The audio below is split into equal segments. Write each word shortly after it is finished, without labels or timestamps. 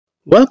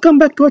Welcome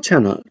back to our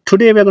channel.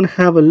 Today we are going to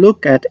have a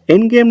look at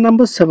Endgame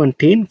number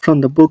 17 from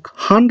the book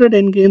 100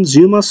 Endgames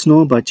You Must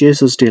Know by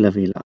Jesus de la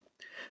Villa.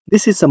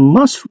 This is a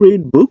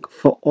must-read book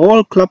for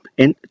all club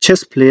and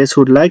chess players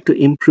who would like to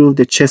improve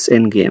their chess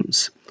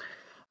endgames.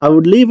 I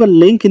would leave a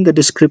link in the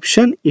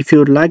description if you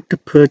would like to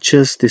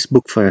purchase this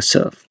book for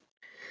yourself.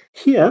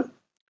 Here,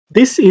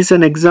 this is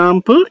an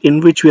example in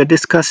which we are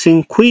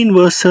discussing Queen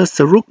versus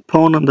the Rook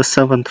Pawn on the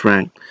 7th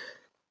rank.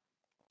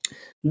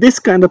 This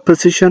kind of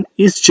position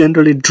is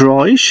generally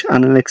drawish,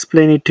 and I'll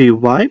explain it to you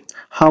why.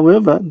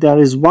 However, there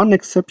is one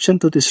exception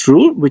to this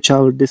rule which I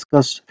will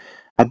discuss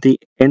at the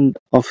end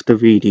of the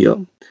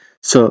video.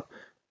 So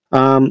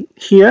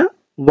here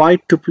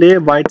white to play,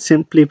 white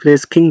simply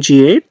plays king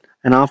g8,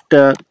 and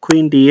after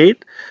queen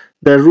d8,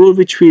 the rule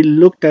which we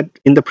looked at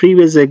in the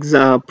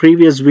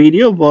previous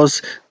video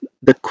was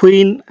the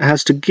queen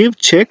has to give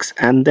checks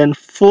and then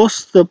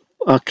force the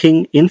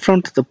king in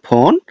front of the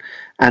pawn,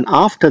 and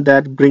after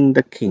that bring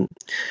the king.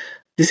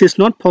 This is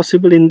not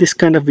possible in this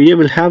kind of video.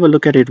 We'll have a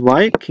look at it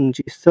why. King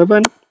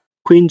g7,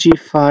 queen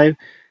g5,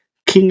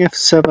 king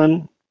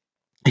f7,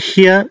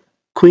 here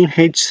queen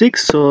h6,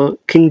 so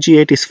king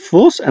g8 is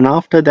forced, and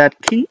after that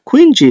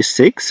queen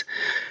g6,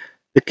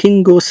 the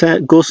king goes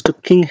to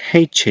king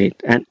h8,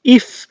 and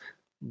if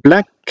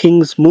black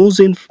kings moves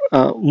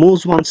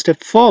one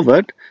step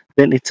forward,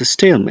 then it's a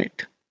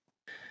stalemate.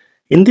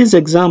 In this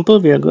example,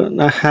 we are going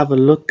to have a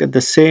look at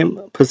the same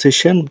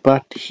position,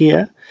 but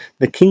here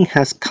the king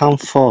has come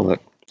forward,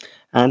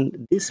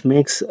 and this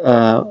makes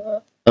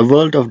a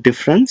world of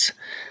difference.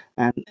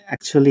 And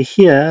actually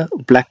here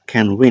black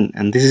can win,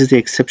 and this is the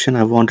exception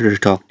I wanted to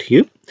talk to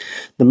you.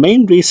 The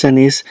main reason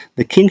is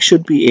the king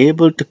should be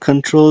able to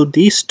control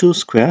these two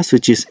squares,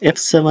 which is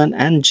f7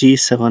 and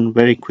g7,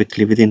 very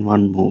quickly within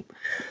one move.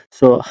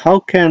 So how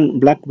can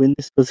black win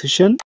this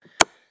position?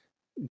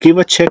 Give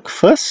a check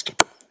first,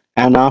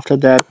 and after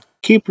that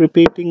keep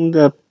repeating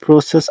the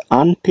process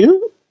until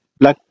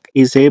black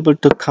is able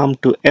to come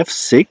to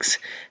f6.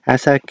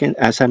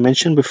 As I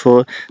mentioned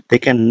before, they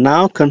can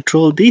now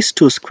control these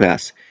two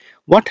squares.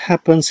 What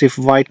happens if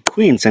white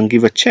queens and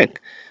give a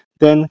check?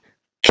 Then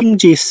king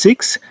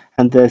g6,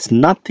 and there's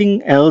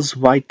nothing else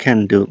white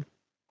can do,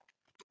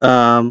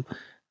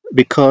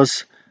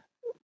 because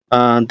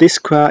this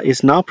square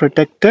is now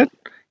protected.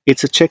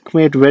 It's a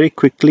checkmate very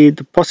quickly.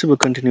 The possible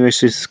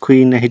continuation is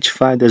queen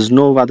h5. There's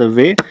no other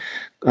way.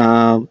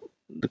 The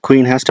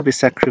queen has to be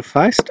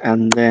sacrificed,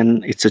 and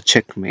then it's a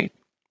checkmate.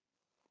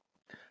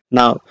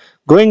 Now,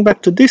 going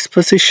back to this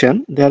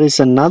position, there is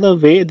another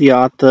way the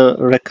author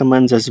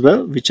recommends as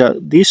well, which are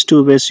these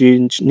two ways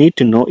you need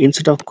to know.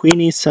 Instead of queen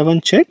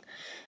e7 check,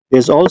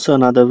 there's also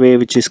another way,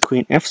 which is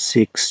queen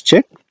f6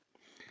 check.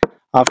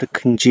 After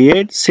king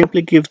g8,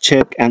 simply give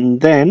check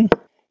and then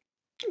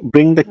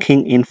bring the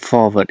king in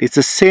forward. It's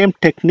the same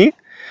technique,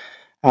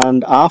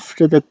 and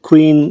after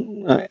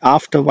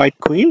after white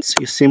queens,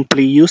 you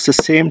simply use the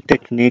same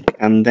technique,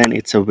 and then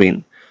it's a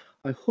win.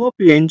 I hope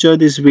you enjoyed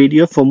this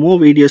video. For more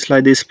videos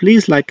like this,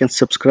 please like and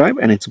subscribe,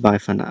 and it's bye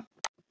for now.